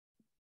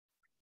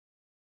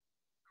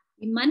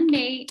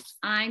Monday,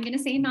 I'm going to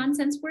say a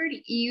nonsense word.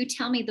 You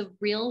tell me the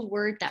real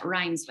word that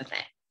rhymes with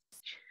it.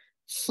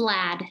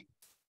 Flad.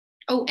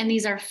 Oh, and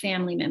these are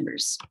family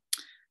members.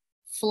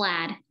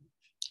 Flad.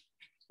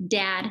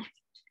 Dad.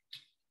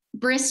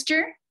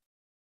 Brister.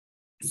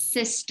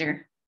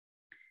 Sister.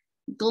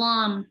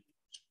 Glom.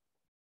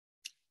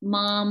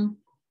 Mom.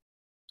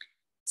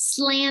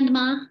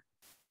 Slandma.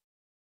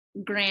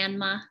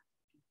 Grandma.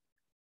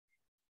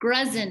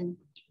 Grusin.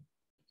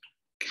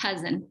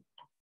 Cousin.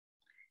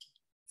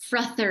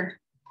 Frother,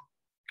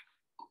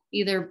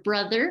 either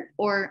brother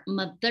or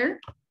mother.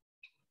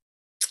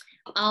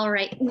 All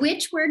right,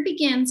 which word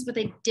begins with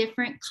a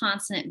different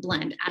consonant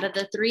blend? Out of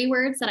the 3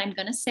 words that I'm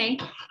gonna say,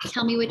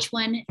 tell me which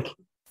one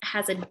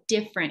has a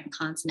different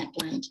consonant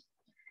blend.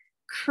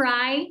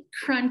 Cry,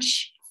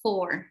 crunch,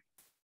 4.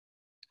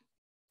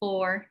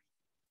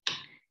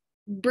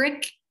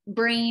 Brick,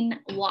 brain,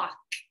 walk.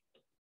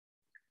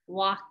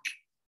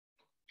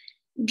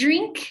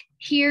 Drink,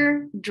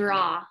 hear,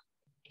 draw.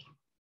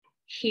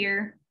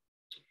 Here.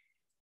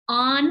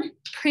 On,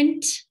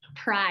 print,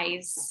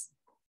 prize.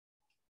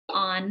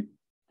 On.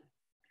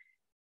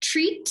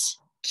 Treat,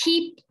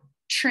 keep,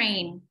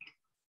 train.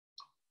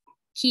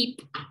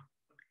 Keep.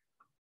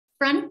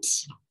 Front,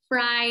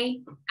 fry,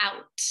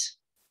 out.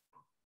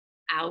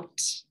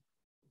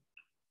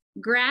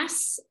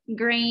 Grass,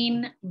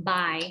 grain,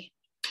 buy.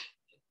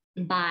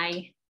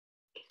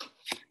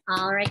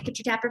 All right, get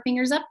your tapper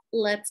fingers up.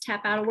 Let's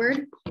tap out a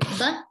word.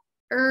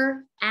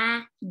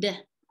 B-er-ad.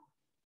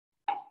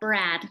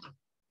 Brad.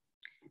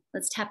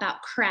 Let's tap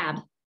out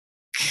crab.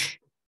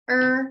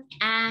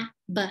 K-er-ab.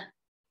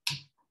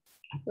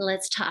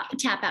 Let's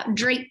tap out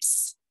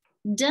drapes.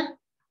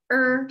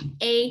 D-er-a-p-s.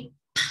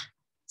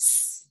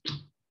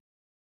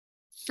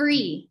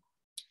 Free.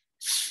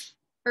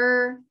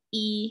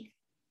 F-er-e.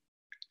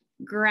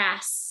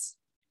 Grass.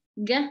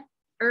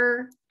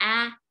 G-er-a-s.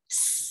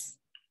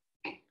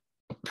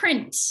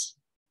 Print.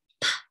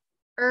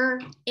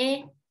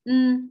 P-er-i-n-t.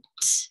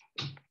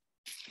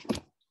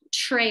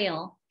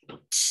 Trail.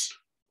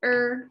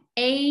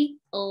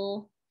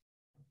 T-er-a-l.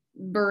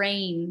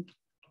 Brain.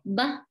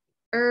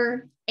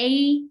 B-er-a-n.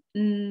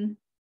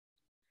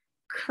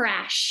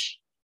 Crash.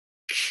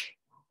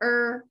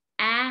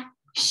 K-er-ash.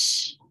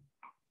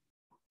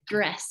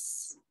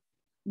 Dress.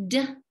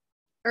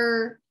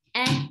 D-er-s.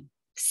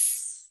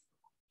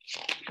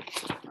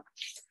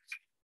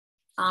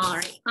 All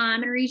right, I'm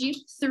gonna read you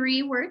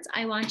 3 words.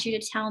 I want you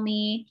to tell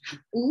me,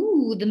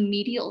 the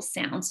medial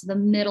sound, so the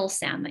middle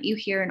sound that you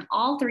hear in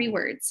all 3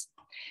 words.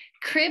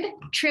 Crib,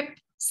 trip,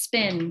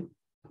 spin.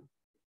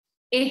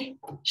 I,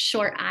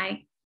 short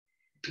I.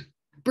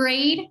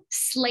 Braid,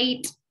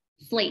 slate,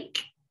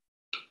 flake.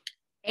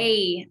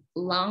 A,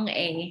 long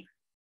A.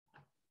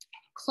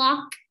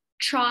 Clock,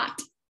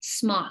 trot,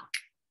 smock.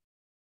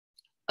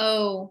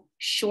 O,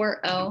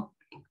 short O.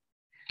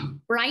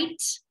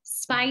 Bright,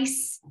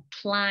 spice,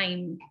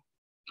 climb.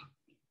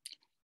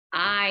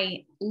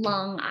 I,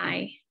 long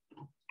I.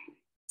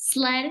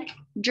 Sled,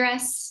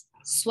 dress,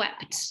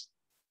 swept.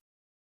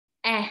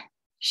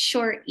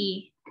 Short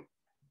E.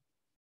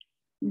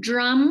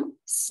 Drum,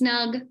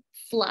 snug,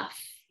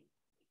 fluff.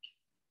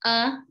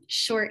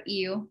 Short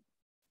U.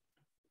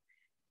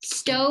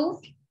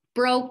 Stove,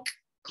 broke,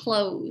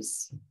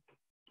 close.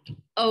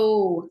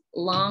 O,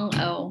 long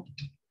O.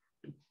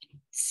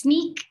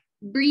 Sneak,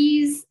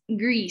 breeze,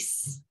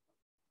 grease.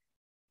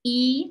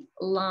 E,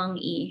 long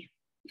E.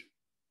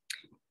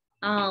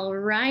 All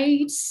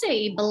right,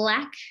 say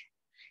black.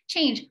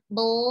 Change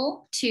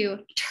bull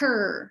to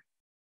tur.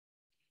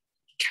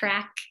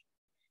 Track.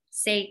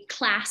 Say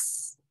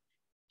class.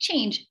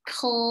 Change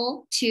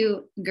cull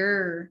to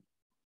gur.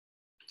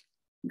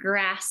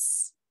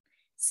 Grass.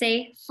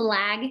 Say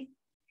flag.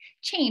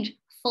 Change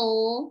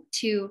full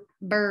to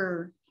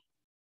burr.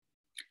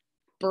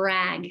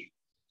 Brag.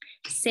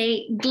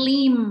 Say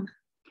gleam.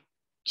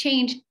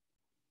 Change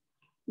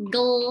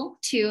gull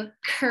to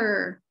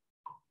cur.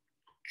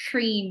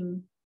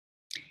 Cream.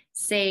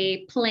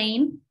 Say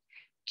plain.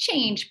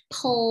 Change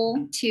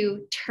pull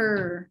to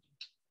tur.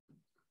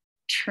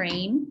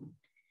 Train.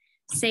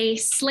 Say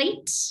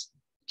slate.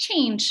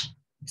 Change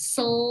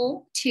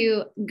soul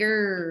to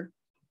gur.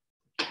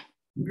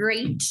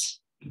 Great.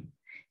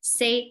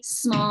 Say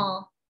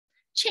small.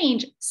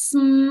 Change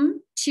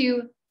sm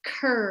to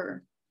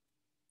cur.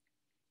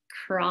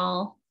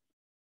 Crawl.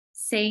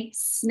 Say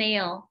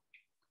snail.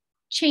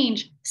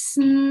 Change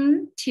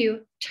sn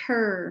to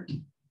tur.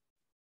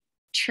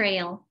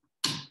 Trail.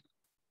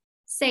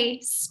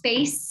 Say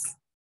space.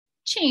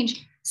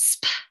 Change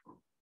sp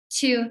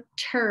to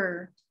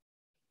tur.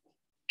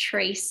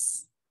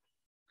 Trace.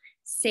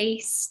 Say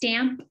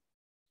stamp.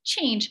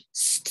 Change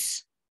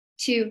st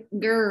to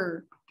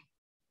gur.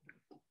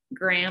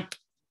 Gramp.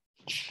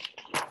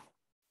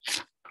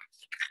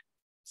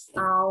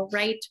 All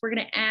right, we're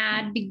gonna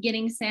add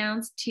beginning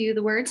sounds to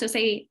the word. So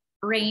say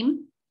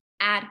rame,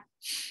 add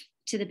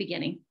to the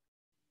beginning.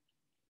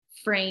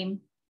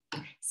 Frame.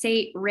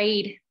 Say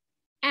raid,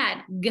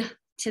 add g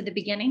to the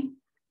beginning.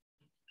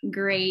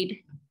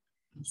 Grade.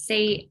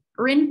 Say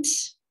rent,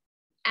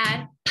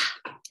 add p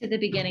to the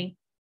beginning.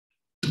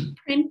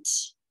 Print.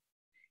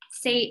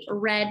 Say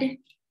red,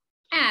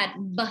 add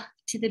b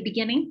to the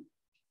beginning.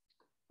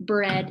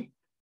 Bread.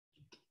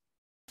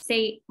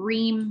 Say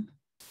ream,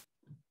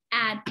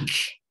 add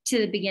k to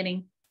the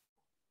beginning.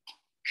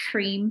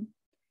 Cream.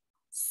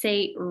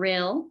 Say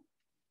rill,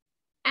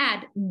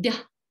 add d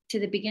to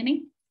the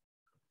beginning.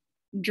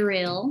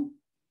 Drill.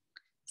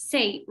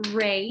 Say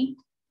ray,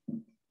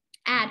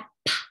 add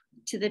p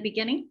to the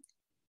beginning.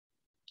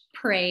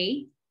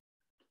 Pray.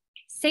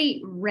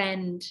 Say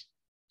rend,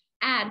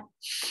 add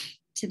f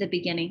to the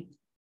beginning.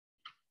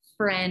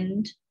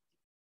 Friend.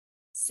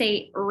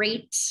 Say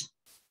rate,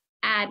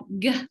 add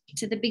g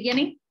to the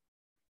beginning.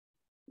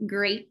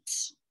 Great.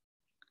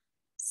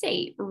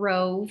 Say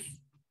rove,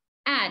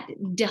 add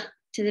d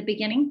to the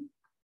beginning.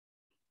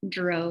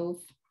 Drove.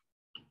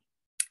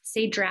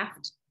 Say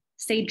draft.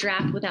 Say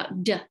draft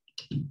without d.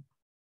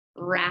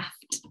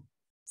 Raft.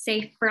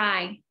 Say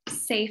fry.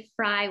 Say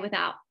fry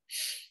without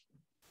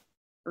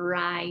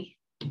rye.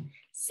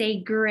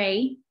 Say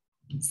gray.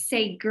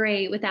 Say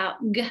gray without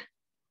g.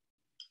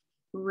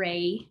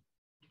 Ray.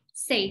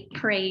 Say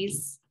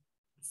praise.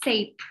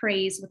 Say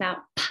praise without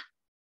p.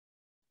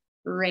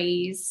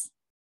 Raise.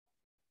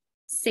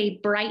 Say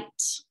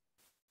bright.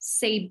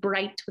 Say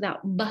bright without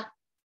b.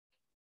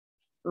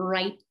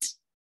 Right.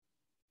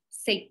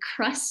 Say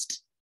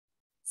crust.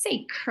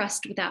 Say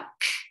crust without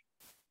k.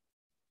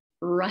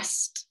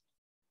 Rust.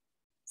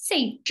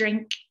 Say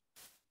drink.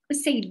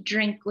 Say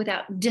drink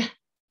without d.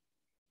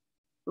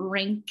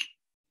 Rink.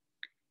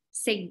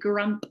 Say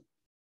grump.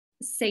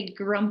 Say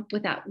grump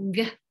without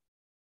g.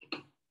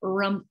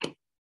 Rump.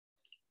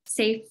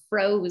 Say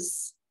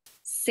froze.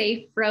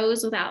 Say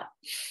froze without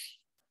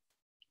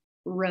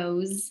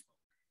rose.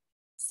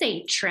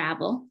 Say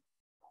travel.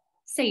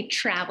 Say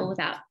travel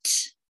without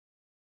t.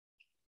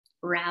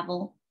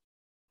 Ravel.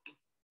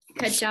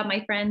 Good job,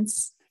 my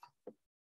friends.